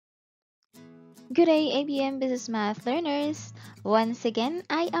Good day, ABM Business Math learners! Once again,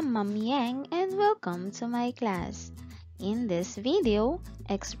 I am Ma'am Yang and welcome to my class. In this video,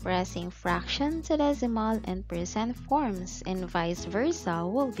 expressing fraction to decimal and percent forms and vice versa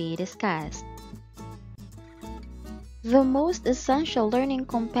will be discussed. The most essential learning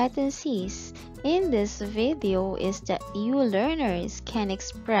competencies in this video is that you learners can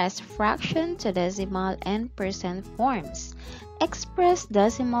express fraction to decimal and percent forms, express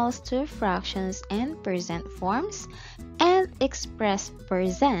decimals to fractions and percent forms, and express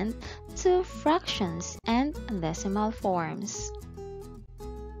percent to fractions and decimal forms.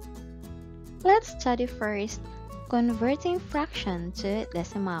 Let's study first converting fraction to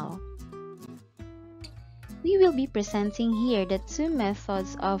decimal. We will be presenting here the two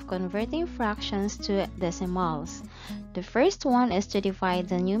methods of converting fractions to decimals. The first one is to divide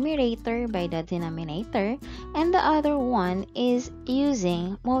the numerator by the denominator, and the other one is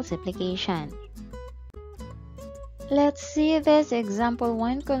using multiplication. Let's see this example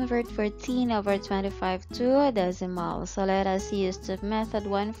 1. Convert 14 over 25 to a decimal. So let us use the method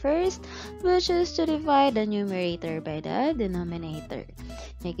 1 first, which is to divide the numerator by the denominator.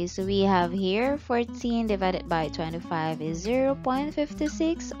 Okay, so we have here 14 divided by 25 is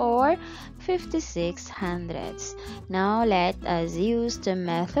 0.56 or 56 hundredths. Now let us use the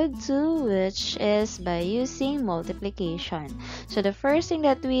method 2, which is by using multiplication. So the first thing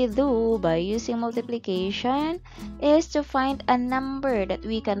that we do by using multiplication is to find a number that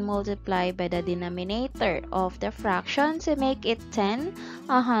we can multiply by the denominator of the fraction to make it 10,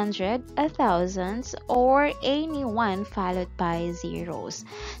 100, 1,000, or any one followed by zeros.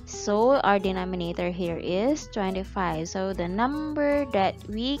 So our denominator here is 25. So the number that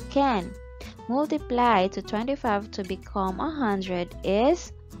we can multiply to 25 to become 100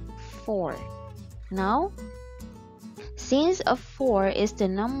 is 4. Now, since a 4 is the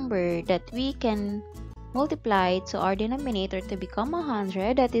number that we can multiply to our denominator to become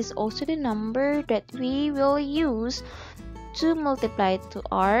 100, that is also the number that we will use to multiply to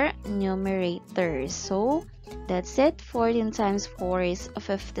our numerator. So that's it. 14 times 4 is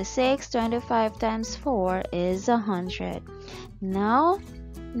 56. 25 times 4 is 100. Now,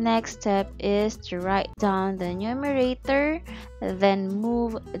 next step is to write down the numerator, then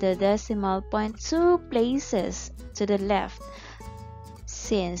move the decimal point 2 places to the left,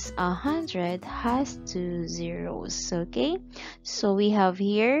 since 100 has 2 zeros. Okay, so we have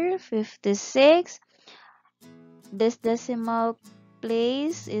here 56. This decimal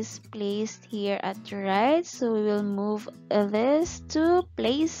place is placed here at the right, so we will move this 2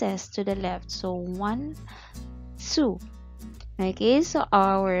 places to the left. So 1, 2. Okay, so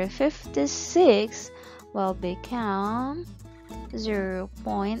our 56 will become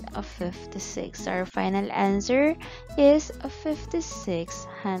 0.56. Our final answer is 56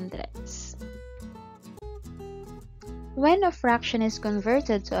 hundredths. When a fraction is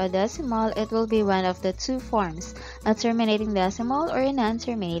converted to a decimal, it will be one of the two forms, a terminating decimal or a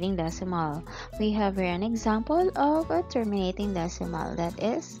non-terminating decimal. We have here an example of a terminating decimal, that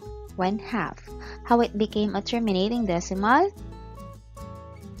is 1/2. How it became a terminating decimal?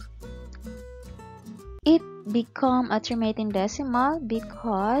 It became a terminating decimal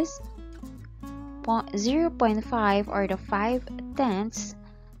because 0.5 or the 5/10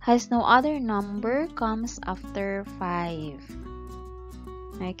 has no other number comes after 5.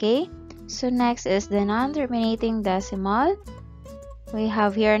 Okay, so next is the non-terminating decimal. We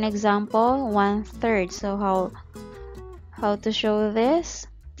have here an example 1/3. So how to show this?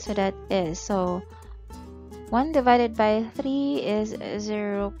 So that is, so 1 divided by 3 is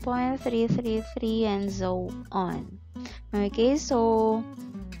 0.333 and so on. Okay, so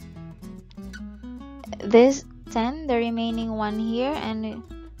this 10, the remaining one here, and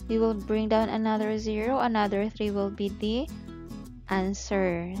we will bring down another 0, another 3 will be the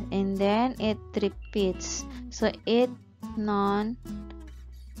answer, and then it repeats, so it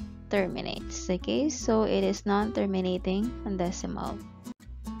non-terminates. Okay, so it is non-terminating decimal.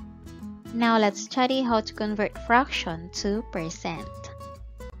 Now let's study how to convert fraction to percent.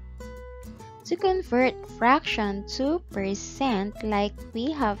 To convert fraction to percent, like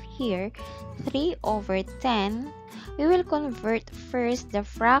we have here 3/10, we will convert first the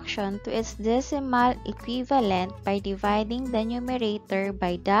fraction to its decimal equivalent by dividing the numerator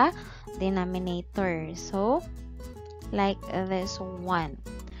by the denominator. So, like this one.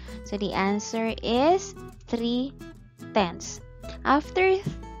 So the answer is 3/10.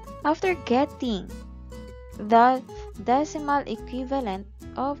 After getting the decimal equivalent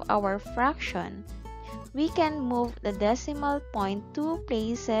of our fraction, we can move the decimal point 2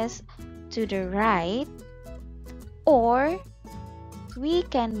 places to the right, or we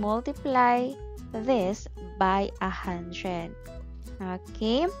can multiply this by 100.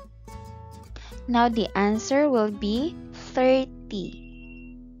 Okay, now the answer will be 30.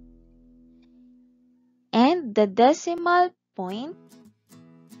 And the decimal point,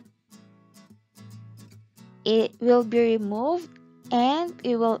 it will be removed and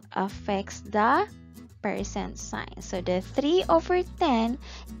it will affect the percent sign. So the 3/10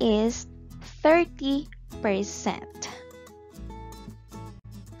 is 30%.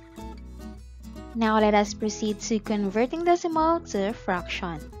 Now let us proceed to converting decimal to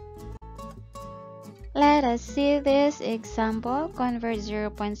fraction. Let us see this example. Convert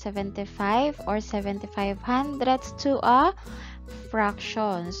 0.75 or 75/100 to a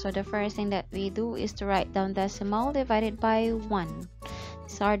fraction. So the first thing that we do is to write down decimal divided by 1.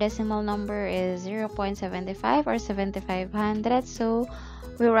 So our decimal number is 0.75 or 75/100. So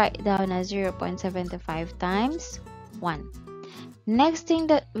we write down as 0.75 times 1. Next thing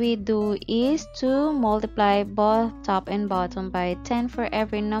that we do is to multiply both top and bottom by 10 for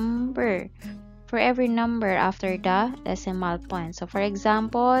every number after the decimal point. So for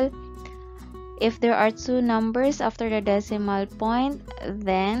example, if there are 2 numbers after the decimal point,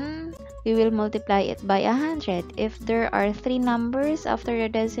 then we will multiply it by 100. If there are 3 numbers after the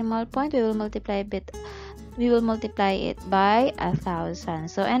decimal point, we will multiply it by 1,000.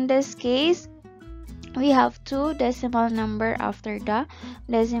 So in this case, we have 2 decimal number after the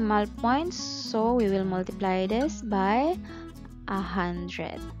decimal point, so we will multiply this by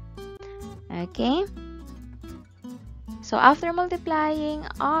 100. Okay, so after multiplying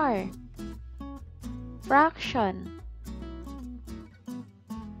our fraction,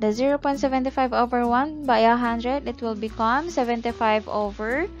 the 0.75 over 1 by 100, it will become 75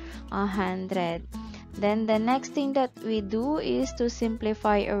 over 100. Then the next thing that we do is to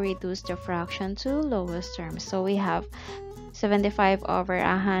simplify or reduce the fraction to lowest terms. So we have 75 over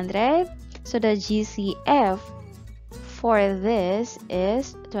 100. So the GCF for this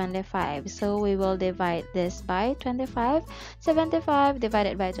is 25. So we will divide this by 25. 75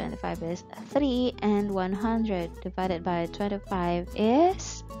 divided by 25 is 3, and 100 divided by 25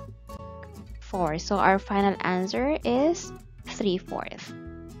 is 4. So our final answer is 3/4.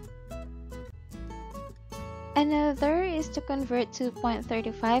 Another is to convert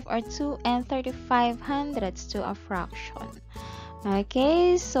 2.35 or 2 35/100 to a fraction.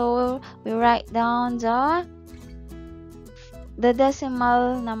 Okay, so we write down the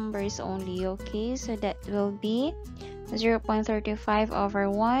decimal numbers only. Okay, so that will be 0.35 over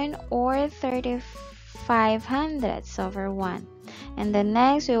 1 or 35/100 over 1. And the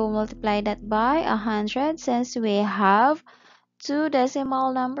next, we will multiply that by 100 since we have 2 decimal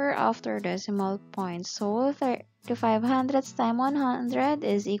number after decimal point. So 35/100 times 100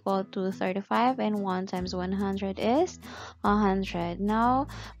 is equal to 35, and 1 times 100 is 100. Now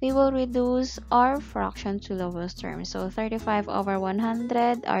we will reduce our fraction to lowest term. So 35 over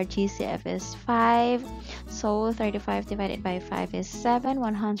 100, our GCF is 5. So 35 divided by 5 is 7.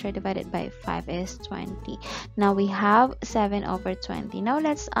 100 divided by 5 is 20. Now we have 7 over 20. Now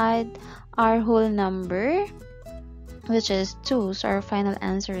let's add our whole number, which is 2. So our final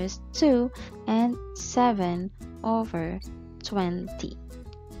answer is 2 and 7 over 20.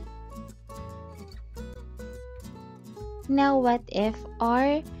 Now what if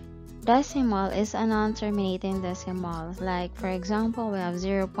our decimal is a non-terminating decimal? Like for example, we have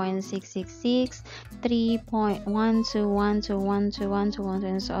 0.666, 3.1212121,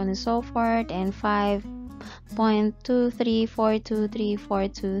 and so on and so forth, and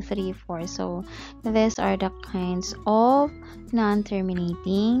 5.234234234. So these are the kinds of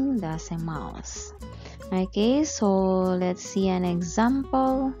non-terminating decimals. Okay, so let's see an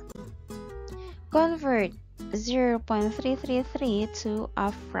example. Convert 0.333 to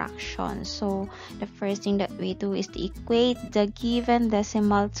a fraction. So the first thing that we do is to equate the given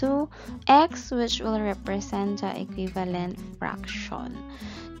decimal to x, which will represent the equivalent fraction.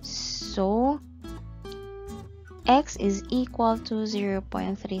 So x is equal to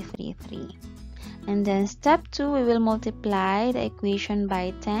 0.333. And then step 2, we will multiply the equation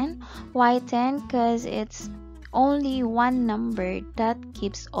by 10. Why 10? Because it's only one number that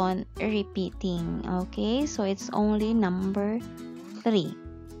keeps on repeating. Okay, so it's only number 3.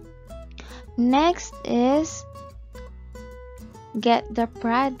 Next is get the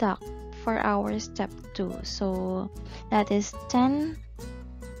product for our step 2. So that is 10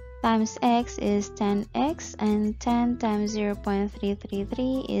 times x is 10x, and 10 times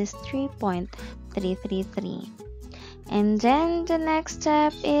 0.333 is 3.333. And then the next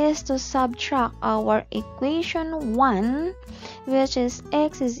step is to subtract our equation 1, which is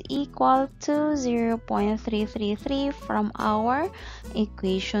x is equal to 0.333 from our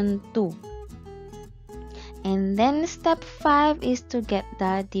equation 2. And then step 5 is to get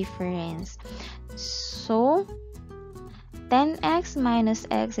the difference. So 10x minus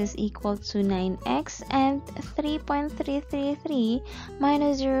x is equal to 9x, and 3.333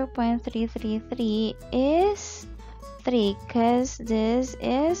 minus 0.333 is 3 because this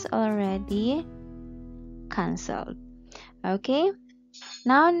is already cancelled. Okay,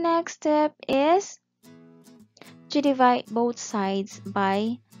 now next step is to divide both sides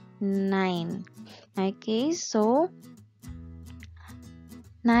by 9. Okay, so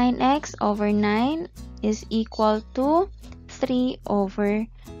 9x over 9 is equal to 3 over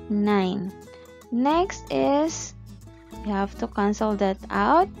 9. Next is you have to cancel that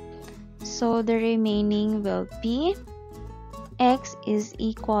out, so the remaining will be x is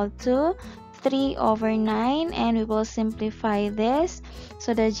equal to 3 over 9, and we will simplify this.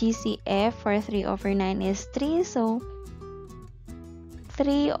 So the GCF for 3 over 9 is 3, so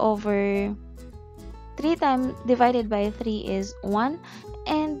 3 times divided by 3 is 1,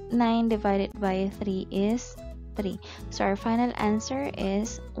 and 9 divided by 3 is 3. So our final answer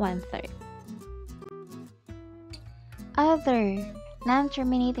is 1/3. Other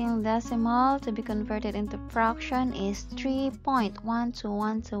non-terminating decimal to be converted into fraction is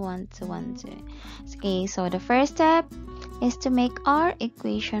 3.12121212. Okay, so the first step is to make our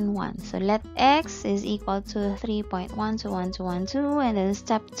equation 1. So let x is equal to 3.121212, and then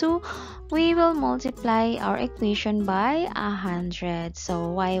step 2, we will multiply our equation by 100. So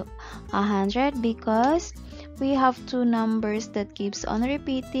why 100? Because we have two numbers that keeps on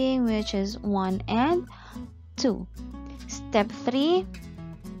repeating, which is 1 and 2. Step 3,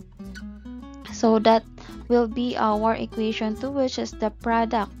 so that will be our equation 2, which is the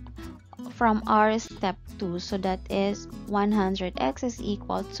product from our step 2. So that is 100x is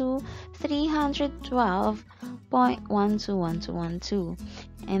equal to 312.121212.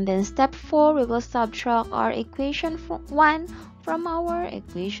 And then step 4, we will subtract our equation 1 from our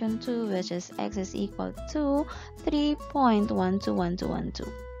equation 2, which is x is equal to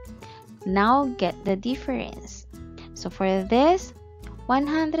 3.121212. Now get the difference. So for this,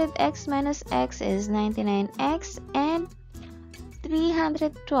 100x minus x is 99x, and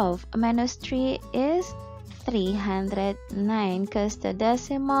 312 minus 3 is 309 because the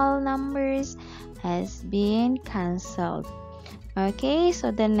decimal numbers has been cancelled. Okay,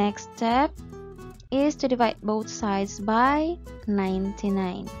 so the next step is to divide both sides by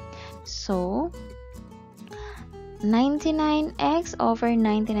 99. So 99x over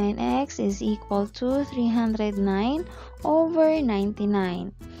 99x is equal to 309 over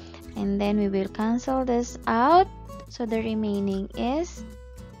 99. And then we will cancel this out. So the remaining is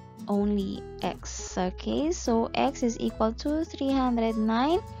only x. Okay, so x is equal to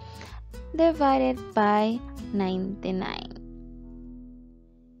 309 divided by 99.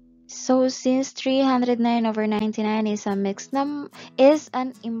 So since 309 over 99 is a is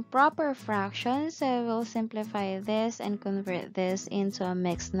an improper fraction, so I will simplify this and convert this into a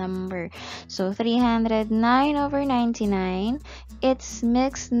mixed number. So 309 over 99, its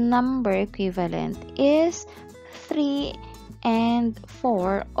mixed number equivalent is 3 and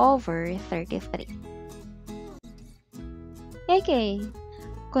 4 over 33. Okay,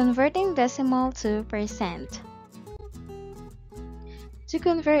 converting decimal to percent. To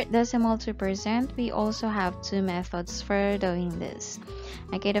convert decimal to percent, we also have two methods for doing this.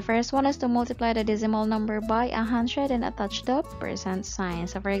 Okay, the first one is to multiply the decimal number by 100 and attach the percent sign.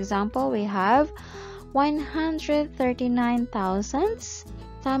 So for example, we have 139 thousandths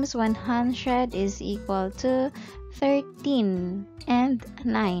times 100 is equal to 13 and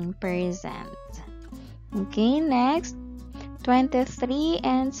 9%. Okay, next, 23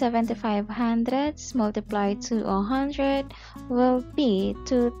 and 75 hundredths multiplied to 100 will be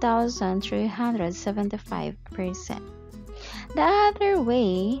 2,375%. The other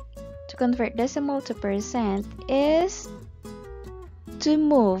way to convert decimal to percent is to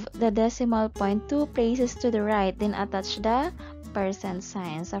move the decimal point 2 places to the right, then attach the percent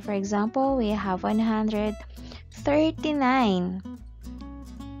sign. So for example, we have 139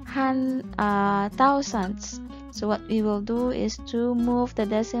 thousandths. So what we will do is to move the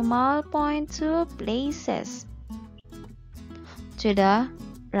decimal point 2 places to the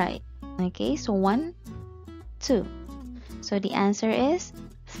right. Okay, so 1, 2. So the answer is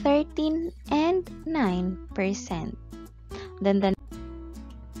 13 and 9%. Then the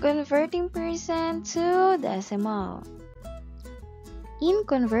converting percent to decimal. In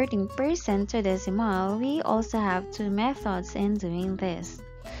converting percent to decimal, we also have two methods in doing this.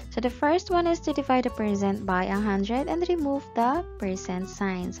 So the first one is to divide the percent by 100 and remove the percent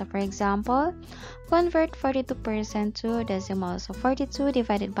sign. So for example, convert 42% to decimal. So 42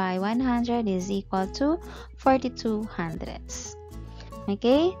 divided by 100 is equal to 42 hundredths.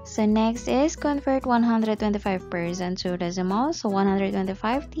 Okay, so next is convert 125% to decimal. So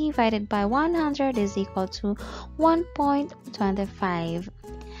 125 divided by 100 is equal to 1.25.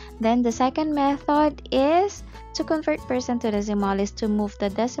 Then the second method is to convert percent to decimal is to move the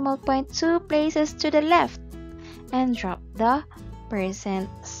decimal point 2 places to the left and drop the percent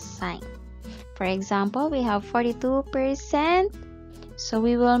sign. For example, we have 42%. So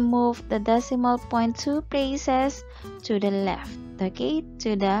we will move the decimal point 2 places to the left. Okay,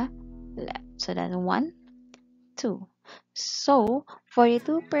 to the left. So that's 1, 2. So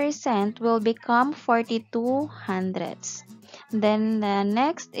 42% will become 42 hundredths. Then the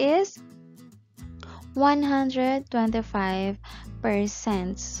next is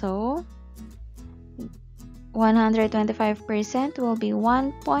 125%. So 125% will be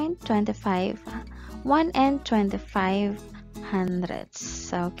 1.25, 1 and 25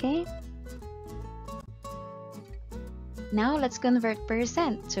 hundredths. Okay. Now let's convert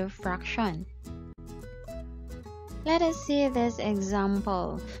percent to fraction. Let us see this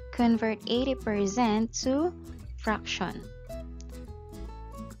example. Convert 80% to fraction.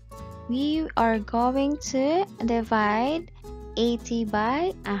 We are going to divide 80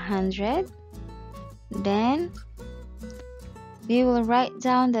 by 100. Then we will write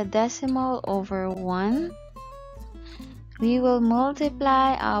down the decimal over 1. We will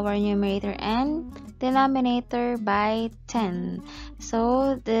multiply our numerator and denominator by 10.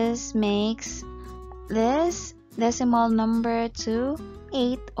 So this makes this decimal number to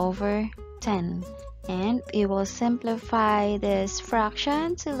 8 over 10. And we will simplify this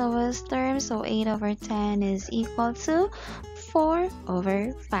fraction to lowest term. So 8 over 10 is equal to 4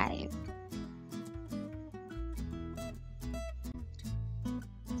 over 5.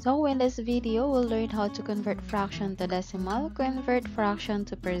 So in this video, we'll learn how to convert fraction to decimal, convert fraction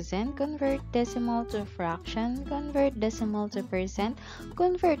to percent, convert decimal to fraction, convert decimal to percent,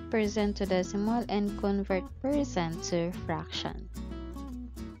 convert percent to decimal, and convert percent to fraction.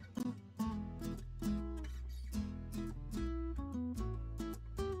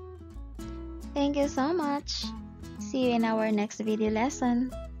 Thank you so much. See you in our next video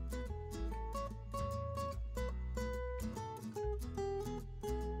lesson.